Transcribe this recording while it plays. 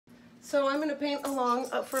So I'm going to paint along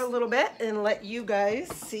for a little bit and let you guys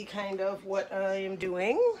see kind of what I am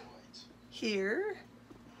doing here.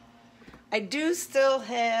 I do still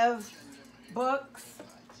have books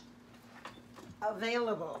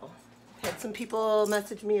available. Had some people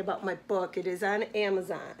message me about my book. It is on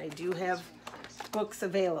Amazon. I do have books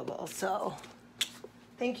available. So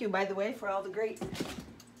thank you, by the way, for all the great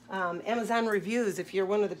Amazon reviews. If you're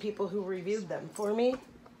one of the people who reviewed them for me,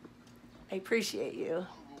 I appreciate you.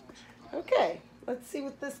 Okay, let's see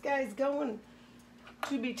what this guy's going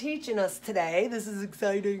to be teaching us today. This is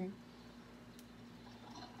exciting.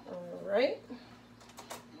 All right.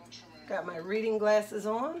 Got my reading glasses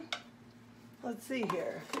on. Let's see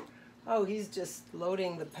here. Oh, he's just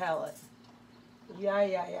loading the palette.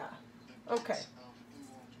 Yeah. Okay.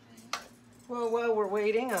 Well, while we're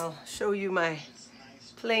waiting, I'll show you my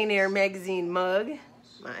Plein Air magazine mug.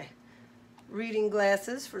 My reading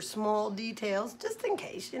glasses for small details, just in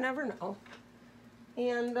case, you never know.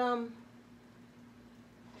 And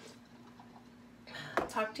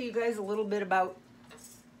talk to you guys a little bit about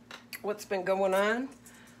what's been going on.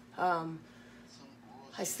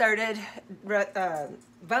 I started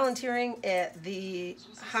volunteering at the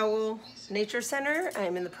Howell Nature Center.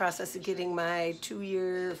 I'm in the process of getting my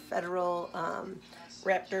 2-year federal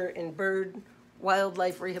raptor and bird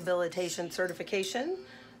wildlife rehabilitation certification.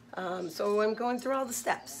 So I'm going through all the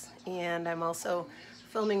steps, and I'm also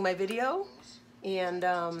filming my video, and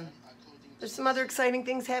there's some other exciting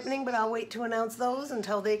things happening, but I'll wait to announce those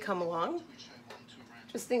until they come along,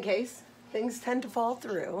 just in case. Things tend to fall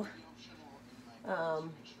through.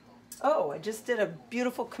 Oh, I just did a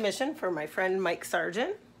beautiful commission for my friend Mike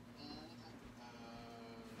Sargent.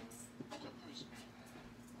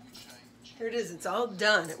 Here it is, it's all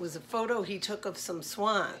done. It was a photo he took of some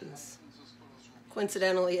swans.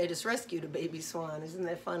 Coincidentally, I just rescued a baby swan. Isn't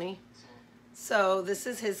that funny? So this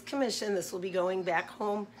is his commission. This will be going back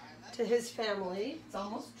home to his family. It's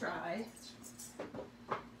almost dry.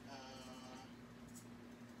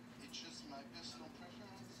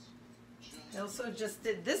 I also just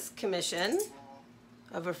did this commission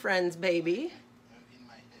of a friend's baby.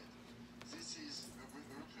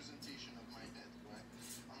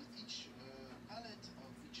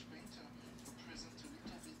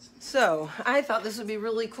 So I thought this would be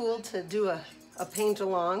really cool to do a paint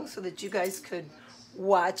along so that you guys could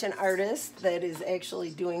watch an artist that is actually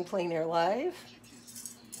doing Plein Air live.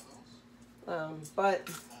 But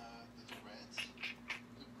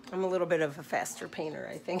I'm a little bit of a faster painter,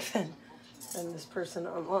 I think, than this person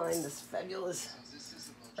online, this fabulous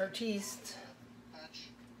artiste.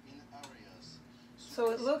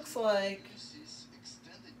 So it looks like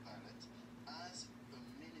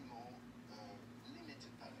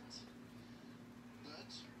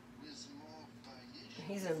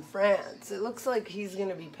he's in France. It looks like he's going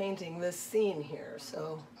to be painting this scene here,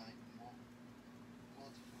 so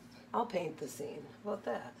I'll paint the scene. How about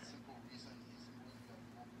that?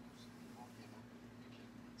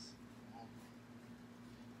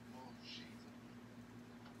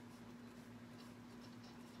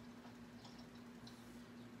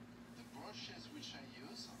 The brushes which I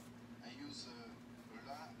use a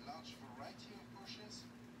large variety of brushes.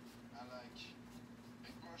 I like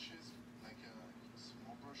big brushes, like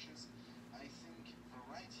small brushes. I think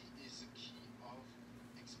variety is the key of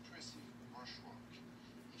expressive brushwork.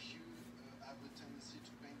 If you have a tendency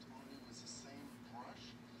to paint only with the same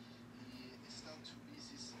brush, it starts to be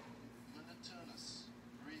this monotonous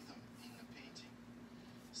rhythm in the painting.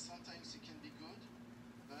 Sometimes it can be good,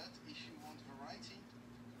 but if you want variety,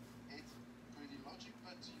 it's pretty logic,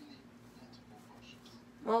 but you need multiple brushes.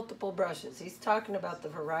 Multiple brushes. He's talking about the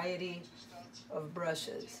variety of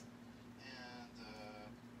brushes.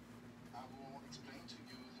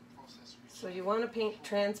 So you want to paint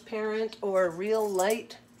transparent or real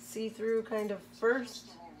light, see-through kind of first? First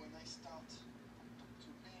of all, when I start to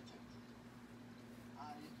paint it,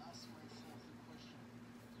 I ask myself the question,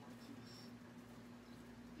 what is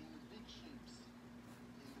in the big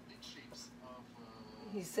shapes of...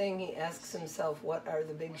 He's saying he asks himself, what are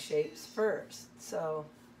the big shapes first? So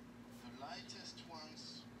the lightest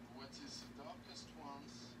ones, what is the darkest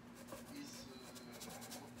ones, is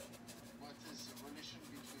what is the relation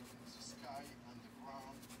between the sky and the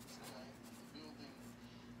ground, the sky and the building.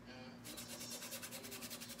 In this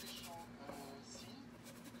special scene,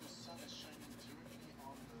 because sun is shining directly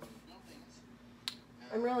on the buildings.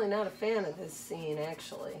 I'm really not a fan of this scene,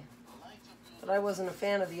 actually. But I wasn't a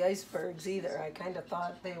fan of the icebergs either. I kind of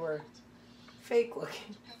thought they were fake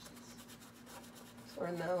looking. So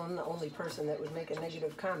I'm the only person that would make a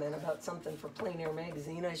negative comment about something for Plein Air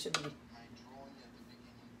magazine. I should be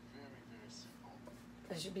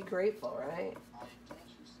I should be grateful, right? I don't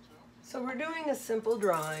use turf. So we're doing a simple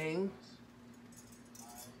drawing. I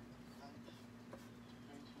like to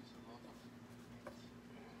paint with a lot of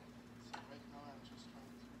paint. So right now I'm just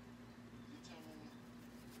trying to determine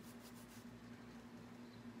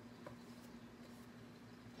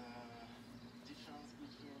the difference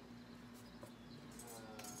between the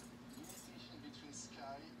limitation between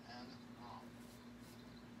sky and ground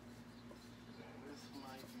with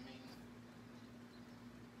my main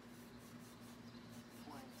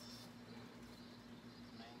points,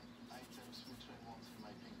 main items which I want in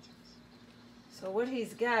my paintings. So what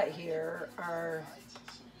he's got here are, Light,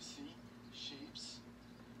 so you see shapes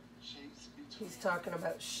between he's talking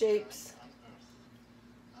about shapes. sky and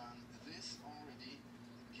earth. And this already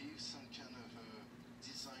gives some kind of a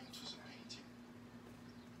design to the painting.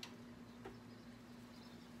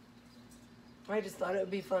 I just thought it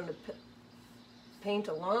would be fun to paint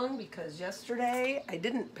along because yesterday I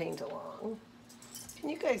didn't paint along. Can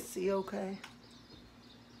you guys see okay?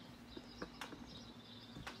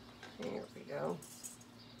 Here we go.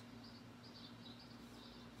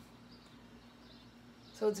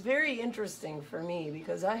 So it's very interesting for me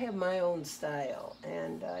because I have my own style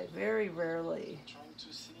and I very rarely, Trying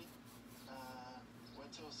to see what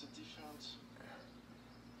are the different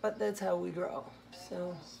but that's how we grow. So,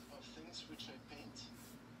 angles of things which I paint.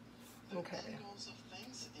 The okay. angles of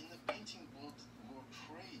things in the painting will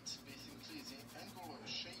create basically the angle or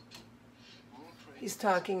shape will create. He's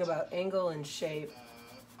talking about angle and shape.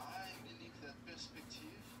 I believe that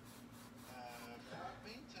perspective for a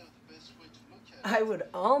painter, the best way to look at I it would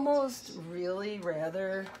almost really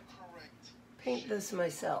rather correct paint this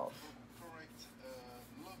myself, correct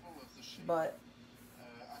level of the shape but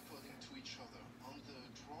according to each other. On the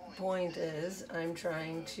drawing, point is I'm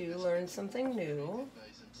trying to learn something new by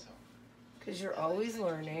themselves. because you're always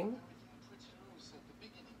learning. Everything pretty loose at the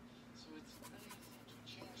beginning, so it's very easy to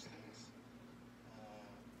change things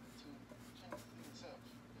up.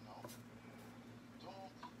 You know,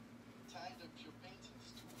 don't tie up your paintings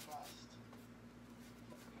too fast.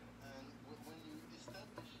 And when you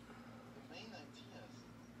establish the main ideas,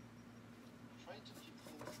 try to keep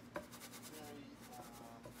things very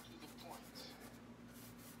to the point.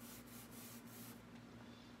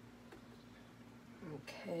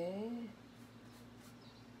 Okay.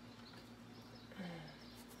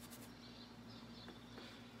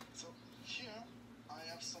 So here I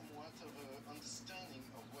have somewhat of an understanding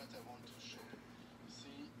of what I want to show. You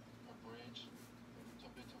see a bridge, a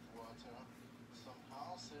little bit of water, some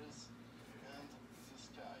houses, and the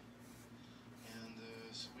sky. And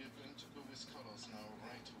so we are going to go with colors now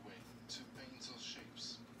right away to paint those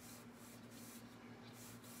shapes.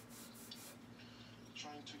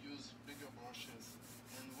 Trying to use bigger brushes,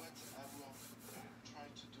 and what I will try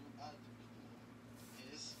to do at the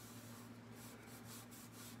beginning is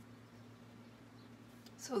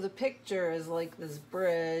So the picture is like this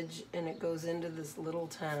bridge and it goes into this little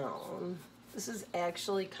town. This is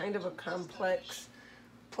actually kind of a complex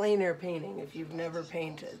plein air painting if you've never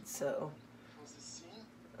painted. So for the scene,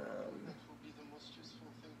 that will be the most useful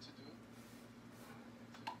thing to do.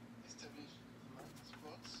 To establish light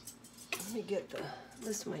spots. let me get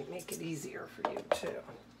this might make it easier for you too.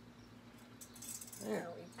 There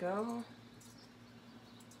we go.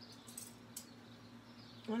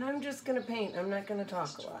 And I'm just going to paint. I'm not going to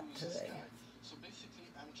talk a lot today. So basically,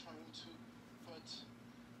 I'm trying to put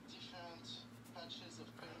different patches of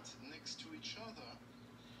paint next to each other,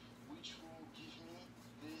 which will give me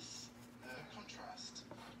this contrast,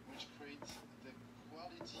 which creates the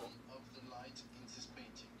quality of the light in this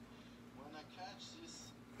painting. When I catch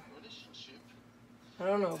this relationship, I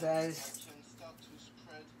don't know, then guys. I can start to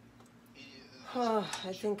spread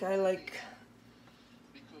I think I like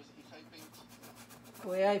because if I paint the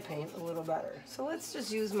way I paint a little better. So let's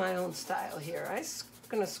just use my own style here. I'm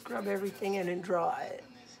going to scrub everything in and draw it.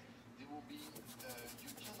 there will be you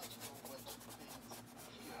cannot know what to paint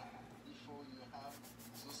here before you have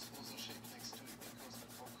those other shape next to it, because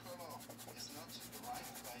for color is not right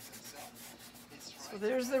by themselves. It's right So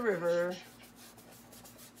there's by the river. relationship.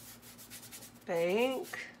 Bank.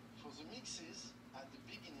 For the mixes, at the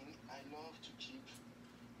beginning, I love to keep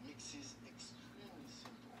mixes extremely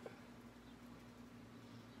simple.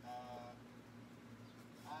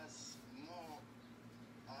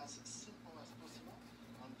 As simple as possible,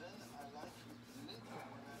 and then I like later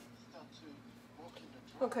when I start to work in the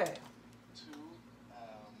drawing Okay. to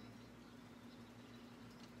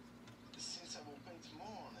since I will paint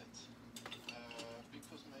more on it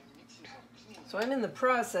because my mixes are clean. So I'm in the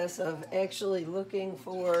process of actually looking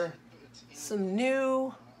for some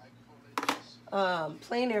new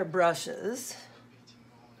plein air brushes.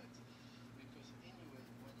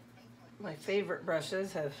 My favorite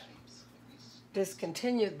brushes have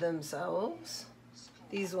discontinued themselves.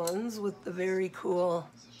 These ones with the very cool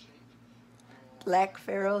black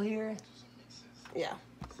ferrule here. Yeah,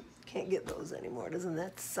 can't get those anymore. Doesn't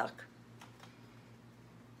that suck?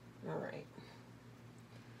 All right.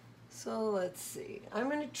 So let's see. I'm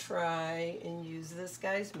going to try and use this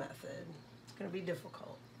guy's method. It's going to be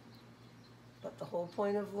difficult. But the whole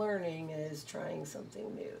point of learning is trying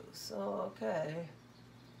something new. So, okay.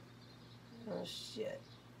 Oh, shit.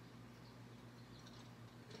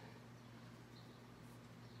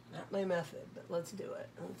 Not my method, but let's do it.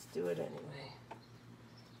 Let's do it anyway.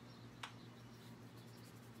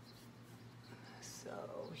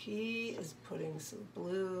 So he is putting some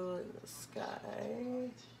blue in the sky.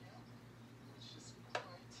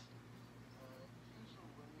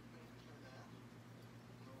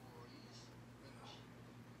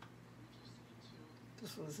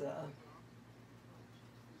 This was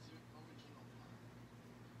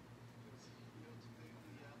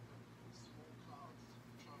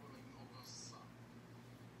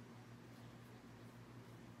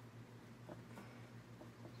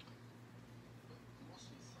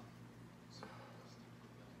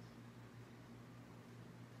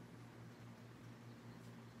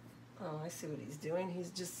oh, I see what he's doing. He's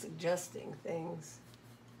just suggesting things.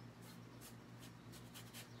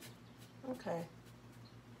 Okay.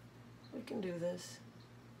 We can do this.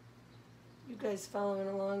 You guys following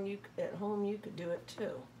along, you at home, you could do it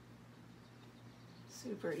too.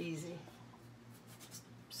 Super easy. Just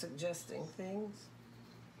suggesting things.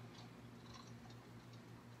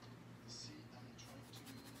 See, I'm trying to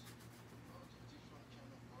use a lot of different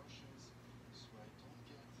kind of brushes so I don't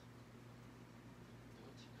get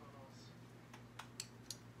dirty colors.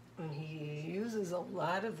 And he uses a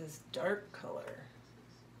lot of this dark color.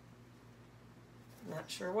 Not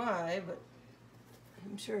sure why, but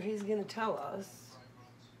I'm sure he's going to tell us.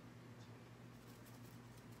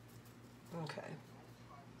 Okay.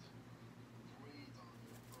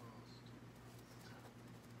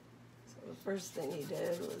 So the first thing he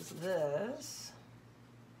did was this.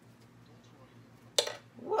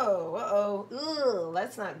 Whoa, uh-oh. Ugh,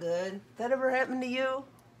 that's not good. That ever happened to you?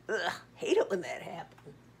 Ugh, hate it when that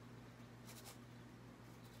happens.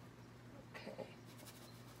 Okay.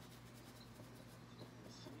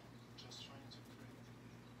 Just trying to create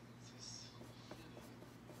this feeling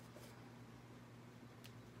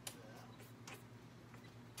there. Don't be afraid to fix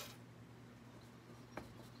colors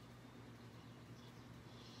directly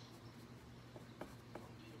on the canvas.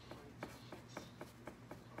 When you have to do that,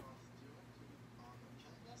 it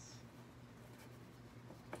really gives a nice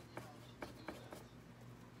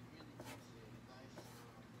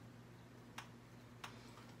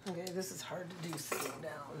Okay, this is hard to do sitting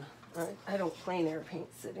down. All right, I don't plein air paint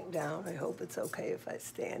sitting down. I hope it's okay if I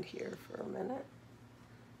stand here for a minute.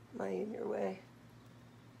 Am I in your way?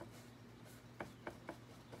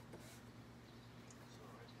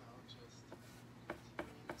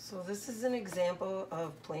 So this is an example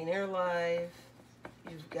of Plein Air Live.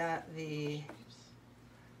 You've got the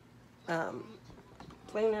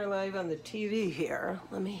Plein Air Live on the TV here.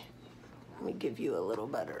 Let me give you a little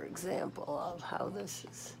better example of how this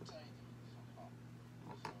is.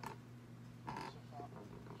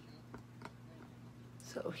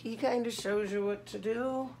 So he kind of shows you what to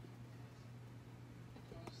do,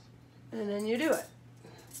 and then you do it.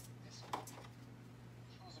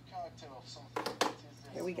 shows the character of something that is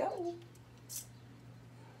there. Here we go.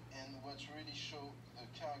 And what really shows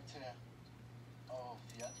the character of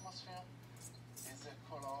the atmosphere is the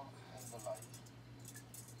color and the light.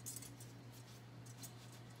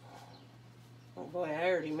 Oh boy, I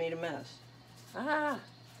already made a mess. Ah!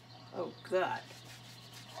 Oh God.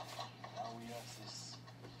 Now we have this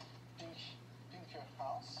pinker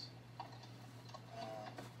house. To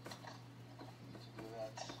do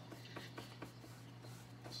that,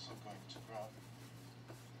 also going to grab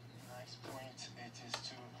a nice point. It is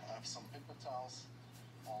to have some paper towels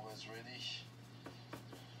always ready.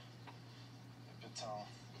 Paper towel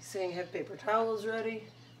He's saying have paper towels ready.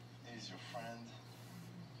 is your friend.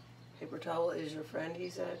 Paper towel is your friend, he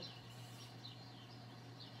said.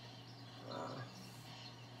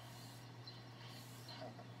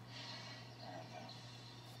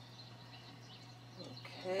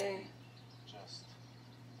 Okay. Just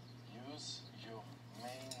use your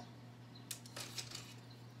main,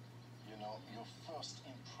 your first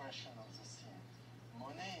impression of the scene.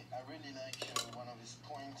 Monet, I really like one of his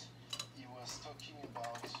points. He was talking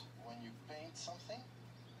about when you paint something,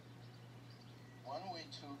 one way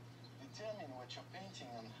to determine what you're painting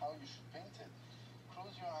and how you should paint it.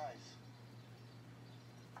 Close your eyes.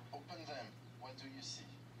 Open them. What do you see?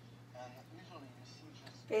 And usually you see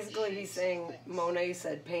just Basically, he's shapes of saying things, Monet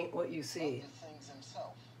said, "Paint what you not see." the things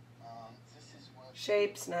themselves. This is what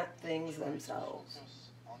Shapes, not things try to themselves. focus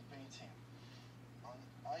on painting.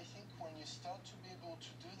 I think when you start to be able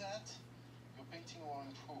to do that, your painting will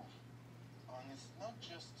improve. And it's not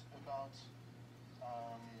just about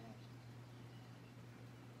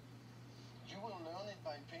you will learn it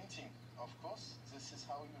by painting, of course. This is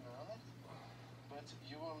how you learn it. But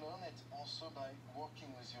you will learn it also by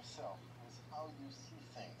working with yourself, with how you see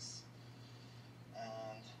things.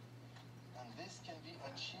 And this can be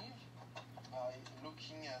achieved by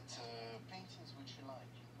looking at paintings which you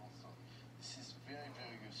like also. This is very,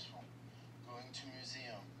 very useful. Going to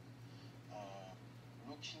museum,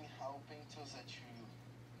 looking how painters that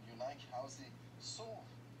you like, how they solve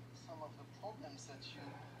some of the problems that you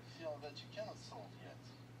feel that you cannot solve yet.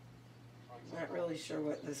 For example, Not really sure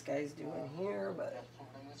what this guy's doing here, but you have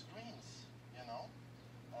problem with greens, you know.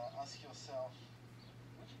 Ask yourself,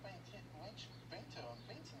 which painter and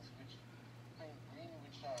paintings which paint green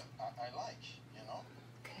which I like, you know.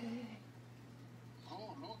 okay.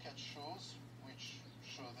 Go look at shows which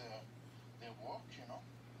show their work, you know,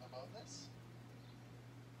 about this.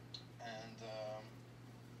 And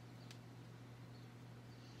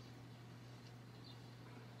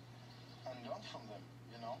learn from them,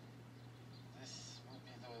 you know. This would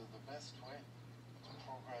be the best way to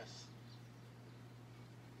progress.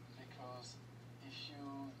 Because if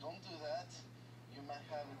you don't do that, you might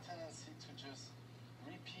have a tendency to just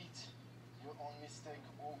repeat your own mistake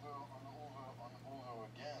over and over and over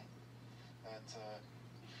again. That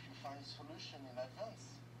if you find solution in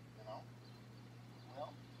advance, you know,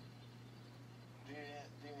 well,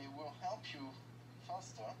 they will help you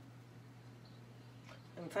faster.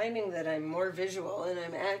 I'm finding that I'm more visual and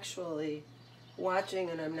I'm actually watching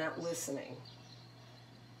and I'm not listening.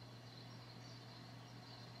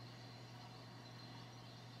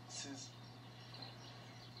 This is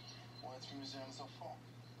what museums are for.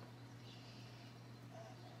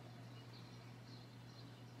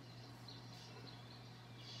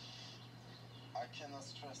 I cannot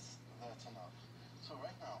stress that enough. So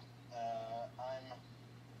right now, I'm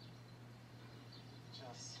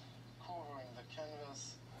just covering the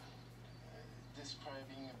canvas,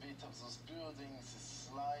 describing a bit of those buildings, this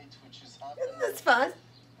light which is happening. That's fun.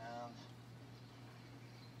 And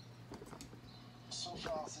so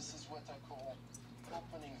far, this is what I call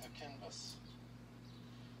opening the canvas.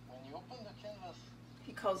 When you open the canvas,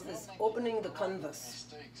 He calls you this don't make opening a the lot of canvas.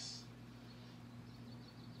 mistakes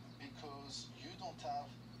because you don't have,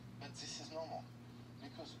 but this is normal,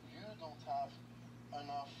 because you don't have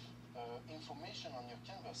enough information on your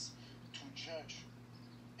canvas to judge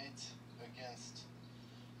it against.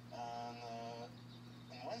 And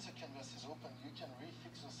when the canvas is open, you can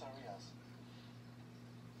refix those areas.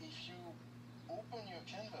 If you open your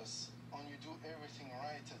canvas and you do everything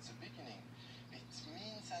right at the beginning, it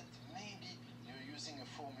means that maybe you're using a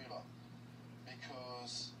formula,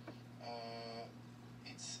 because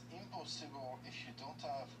it's impossible if you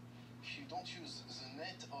don't use the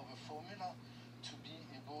net of a formula to be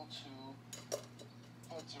able to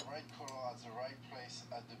put the right color at the right place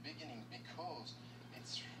at the beginning, because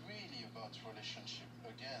it's really about relationship.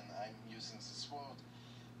 Again, I'm using this word.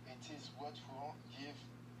 It is what will give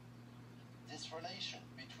this relation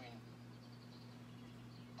between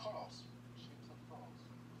colors, shapes of colors.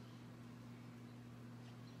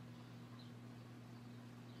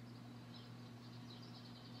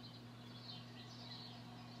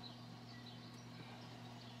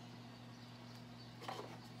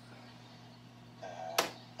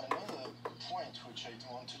 Another point which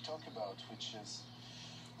I want to talk about, which is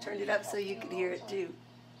Turned really it up so you helping could a hear lot, it too.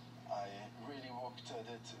 I really worked at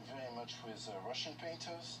it very much with Russian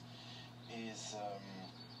painters, is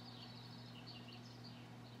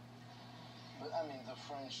but I mean the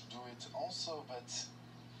French do it also, but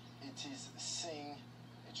it is seeing,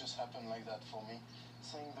 it just happened like that for me,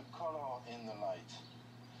 seeing the color in the light.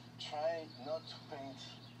 Try not to paint,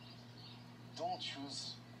 don't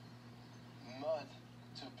use mud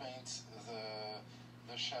to paint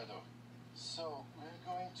the shadow. So we're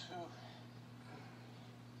going to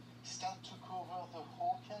start to cover the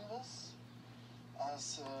whole canvas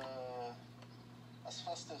as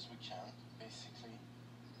fast as we can, basically,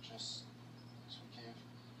 just to give.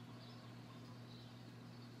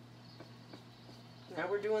 Now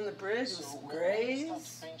we're doing the bridge with So some when you grays. start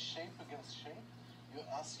to paint shape against shape, you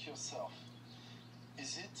ask yourself,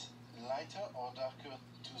 is it lighter or darker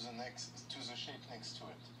to the shape next to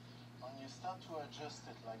it? And you start to adjust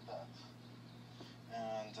it like that.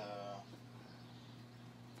 And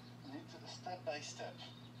step by step.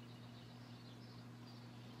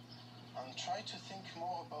 and try to think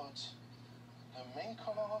more about the main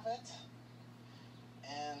color of it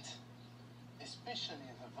and especially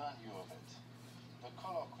the value of it. The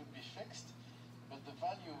color could be fixed, but the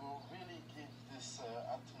value will really give this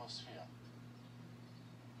atmosphere.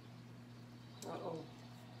 Uh-oh.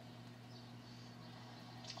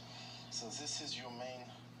 So this is your main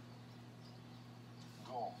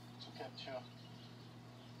goal, to capture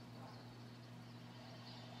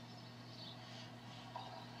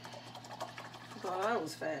Oh, that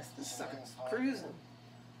was fast. This sucker's cruising.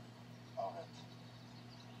 of it.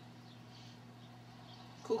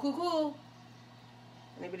 Cool, cool, cool.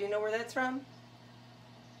 Anybody know where that's from?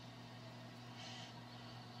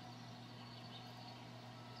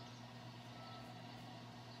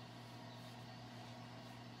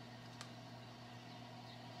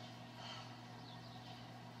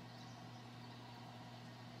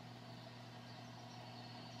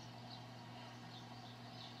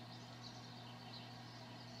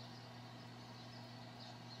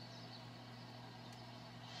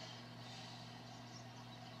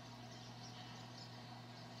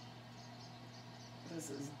 This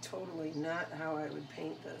is totally not how I would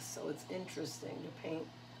paint this, so it's interesting to paint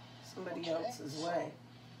somebody else's way.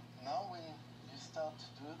 Now when you start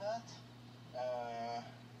to do that,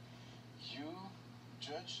 you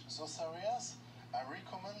judge those areas. I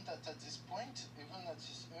recommend that at this point, even at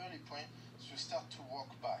this early point, you start to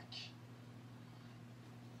walk back.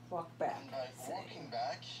 Walk back. And by walking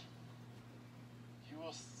back, you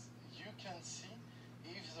can see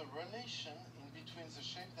if the relation in between the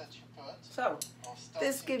shape that you put. So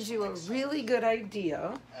this gives you a really good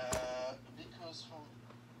idea. Because from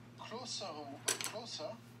closer,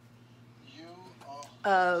 you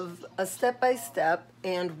are of a step-by-step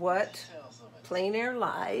and what details of it. Plein Air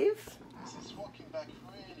Live. This walking back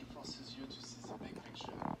really forces you to see the big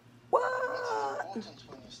picture. What? Important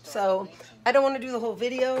when you start So painting. I don't want to do the whole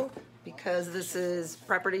video because this is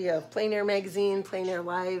property of Plein Air Magazine, Plein Air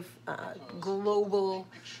Live, global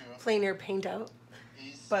Plein Air paint out.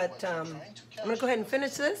 But I'm going to go ahead and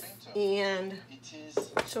finish this and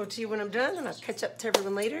show it to you when I'm done, and I'll catch up to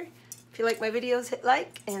everyone later. If you like my videos, hit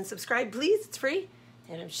like and subscribe, please. It's free,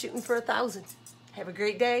 and I'm shooting for 1,000. Have a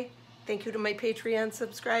great day. Thank you to my Patreon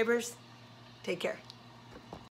subscribers. Take care.